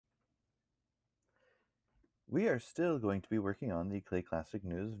We are still going to be working on the Clay Classic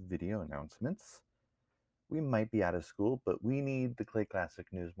News video announcements. We might be out of school, but we need the Clay Classic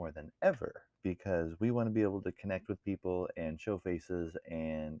News more than ever because we want to be able to connect with people and show faces,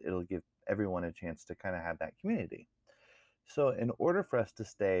 and it'll give everyone a chance to kind of have that community. So, in order for us to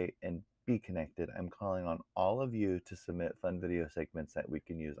stay and be connected, I'm calling on all of you to submit fun video segments that we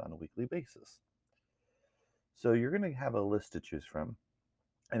can use on a weekly basis. So, you're going to have a list to choose from.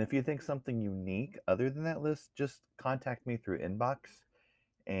 And if you think something unique other than that list, just contact me through inbox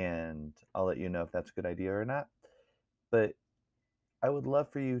and I'll let you know if that's a good idea or not. But I would love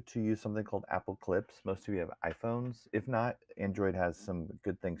for you to use something called Apple Clips. Most of you have iPhones. If not, Android has some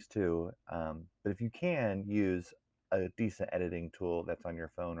good things too. But if you can use a decent editing tool that's on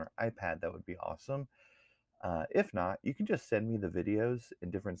your phone or iPad, that would be awesome. If not, you can just send me the videos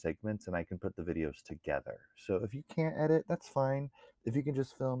in different segments and I can put the videos together. So if you can't edit, that's fine. If you can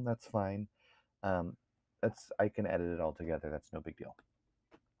just film, that's fine. Um, I can edit it all together. That's no big deal.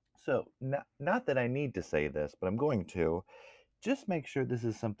 So, not that I need to say this, but I'm going to. Just make sure this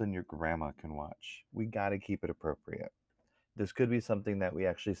is something your grandma can watch. We got to keep it appropriate. This could be something that we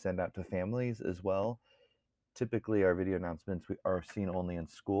actually send out to families as well. Typically, our video announcements are seen only in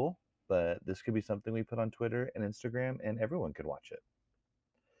school, but this could be something we put on Twitter and Instagram, and everyone could watch it.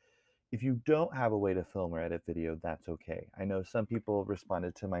 If you don't have a way to film or edit video, that's okay. I know some people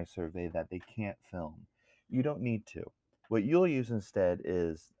responded to my survey that they can't film. You don't need to. What you'll use instead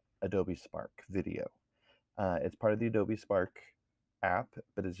is Adobe Spark Video. It's part of the Adobe Spark app,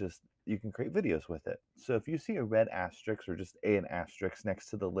 but it's just you can create videos with it. So if you see a red asterisk or just an asterisk next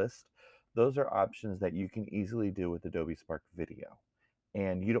to the list, those are options that you can easily do with Adobe Spark Video.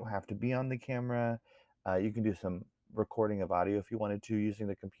 And you don't have to be on the camera. You can do some recording of audio if you wanted to using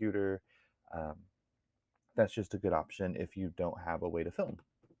the computer. Um, that's just a good option if you don't have a way to film.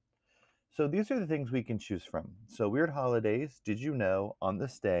 So these are the things we can choose from. So weird holidays, did you know, on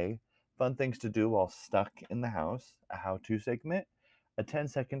this day, fun things to do while stuck in the house, a how-to segment, a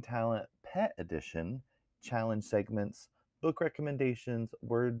 10-second talent pet edition, challenge segments, book recommendations,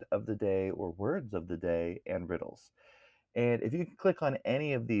 word of the day or words of the day, and riddles. And if you click on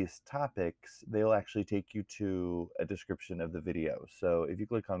any of these topics, they'll actually take you to a description of the video. So if you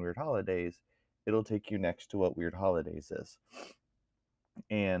click on Weird Holidays, it'll take you next to what Weird Holidays is.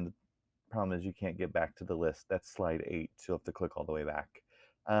 And problem is you can't get back to the list. That's slide 8, so you'll have to click all the way back.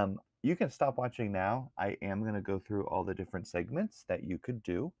 You can stop watching now. I am going to go through all the different segments that you could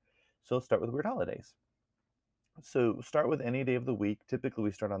do. So let's start with Weird Holidays. So start with any day of the week. Typically,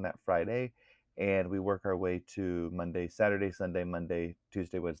 we start on that Friday, and we work our way to Monday, Saturday, Sunday, Monday,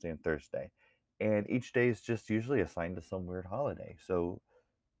 Tuesday, Wednesday, and Thursday. And each day is just usually assigned to some weird holiday. So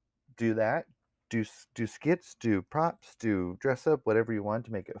do that. Do skits, do props, do dress up, whatever you want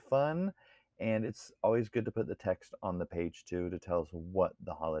to make it fun. And it's always good to put the text on the page too to tell us what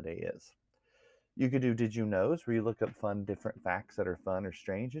the holiday is. You could do Did You Knows, where you look up fun, different facts that are fun or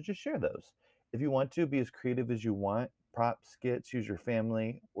strange and just share those. If you want to, be as creative as you want. Prop skits, use your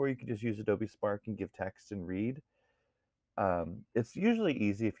family, or you could just use Adobe Spark and give text and read. It's usually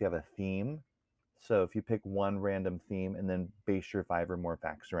easy if you have a theme. So if you pick one random theme and then base your 5 or more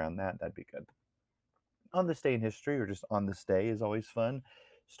facts around that, that'd be good. On this day in history or just on this day is always fun.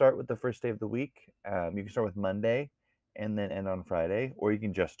 Start with the first day of the week. You can start with Monday and then end on Friday, or you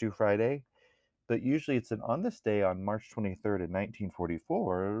can just do Friday. But usually it's an on this day on March 23rd in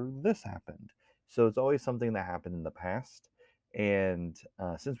 1944, this happened. So it's always something that happened in the past. And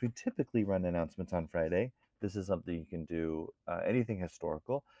since we typically run announcements on Friday, this is something you can do, anything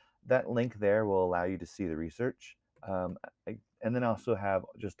historical. That link there will allow you to see the research. And then also have,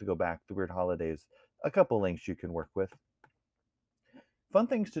 just to go back, the weird holidays, a couple links you can work with. Fun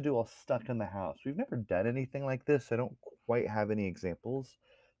things to do while stuck in the house. We've never done anything like this. I don't quite have any examples,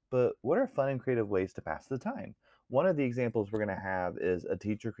 but what are fun and creative ways to pass the time? One of the examples we're going to have is a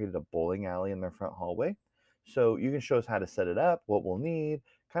teacher created a bowling alley in their front hallway. So you can show us how to set it up, what we'll need,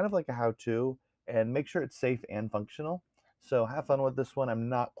 kind of like a how to, and make sure it's safe and functional. So have fun with this one. I'm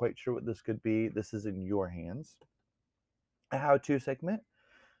not quite sure what this could be. This is in your hands. A how to segment.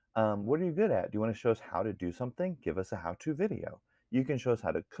 What are you good at? Do you want to show us how to do something? Give us a how to video. You can show us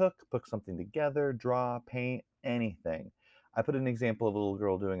how to cook, put something together, draw, paint, anything. I put an example of a little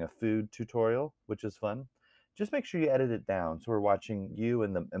girl doing a food tutorial, which is fun. Just make sure you edit it down so we're watching you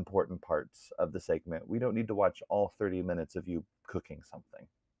and the important parts of the segment. We don't need to watch all 30 minutes of you cooking something.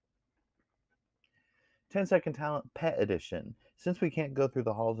 10-second talent pet edition. Since we can't go through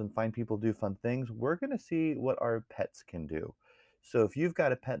the halls and find people do fun things, we're going to see what our pets can do. So if you've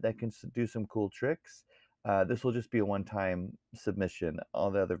got a pet that can do some cool tricks, This will just be a one-time submission.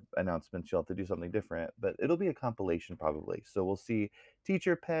 All the other announcements, you'll have to do something different, but it'll be a compilation probably. So we'll see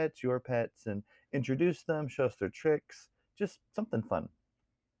teacher pets, your pets, and introduce them, show us their tricks, just something fun.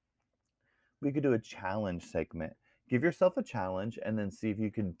 We could do a challenge segment. Give yourself a challenge and then see if you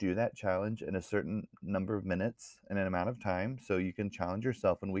can do that challenge in a certain number of minutes and an amount of time. So you can challenge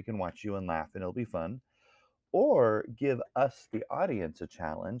yourself and we can watch you and laugh and it'll be fun. Or give us, the audience, a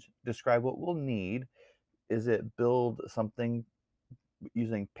challenge. Describe what we'll need. Is it build something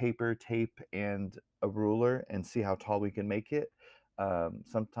using paper, tape, and a ruler and see how tall we can make it?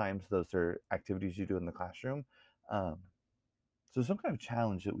 Sometimes those are activities you do in the classroom. Um, so some kind of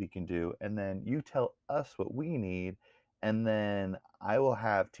challenge that we can do, and then you tell us what we need, and then I will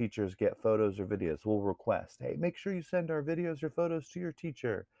have teachers get photos or videos. We'll request, hey, make sure you send our videos or photos to your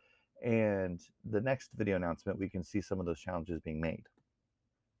teacher. And the next video announcement, we can see some of those challenges being made.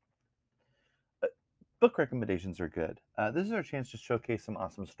 Uh, Book recommendations are good. This is our chance to showcase some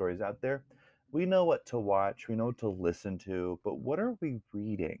awesome stories out there. We know what to watch, we know what to listen to, but what are we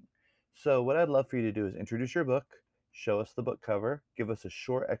reading? So, what I'd love for you to do is introduce your book, show us the book cover, give us a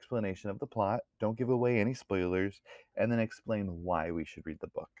short explanation of the plot, don't give away any spoilers, and then explain why we should read the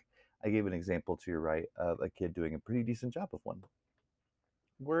book. I gave an example to your right of a kid doing a pretty decent job of one.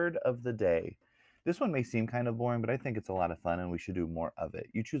 Word of the day. This one may seem kind of boring, but I think it's a lot of fun and we should do more of it.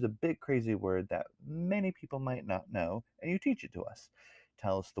 You choose a big, crazy word that many people might not know and you teach it to us.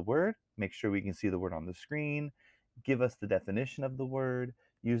 Tell us the word, make sure we can see the word on the screen, give us the definition of the word,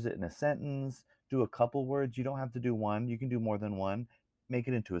 use it in a sentence, do a couple words. You don't have to do one, you can do more than one. Make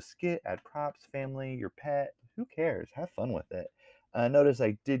it into a skit, add props, family, your pet. Who cares? Have fun with it. Notice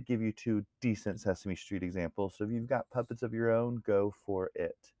I did give you two decent Sesame Street examples, so if you've got puppets of your own, go for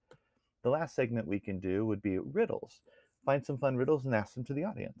it. The last segment we can do would be riddles. Find some fun riddles and ask them to the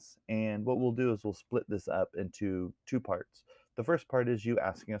audience. And what we'll do is we'll split this up into two parts. The first part is you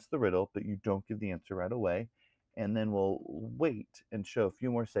asking us the riddle, but you don't give the answer right away. And then we'll wait and show a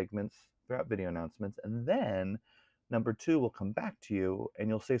few more segments throughout video announcements. And then number two will come back to you and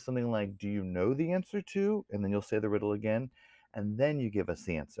you'll say something like, do you know the answer to? And then you'll say the riddle again. And then you give us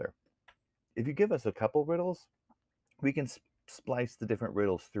the answer. If you give us a couple riddles, we can splice the different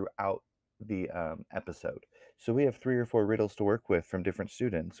riddles throughout the episode. So we have 3 or 4 riddles to work with from different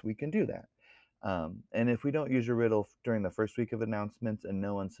students. We can do that. And if we don't use a riddle during the first week of announcements and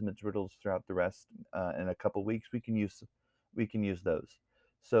no one submits riddles throughout the rest in a couple weeks, we can use those.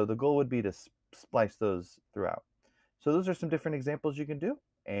 So the goal would be to splice those throughout. So those are some different examples you can do,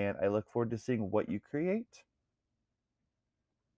 and I look forward to seeing what you create.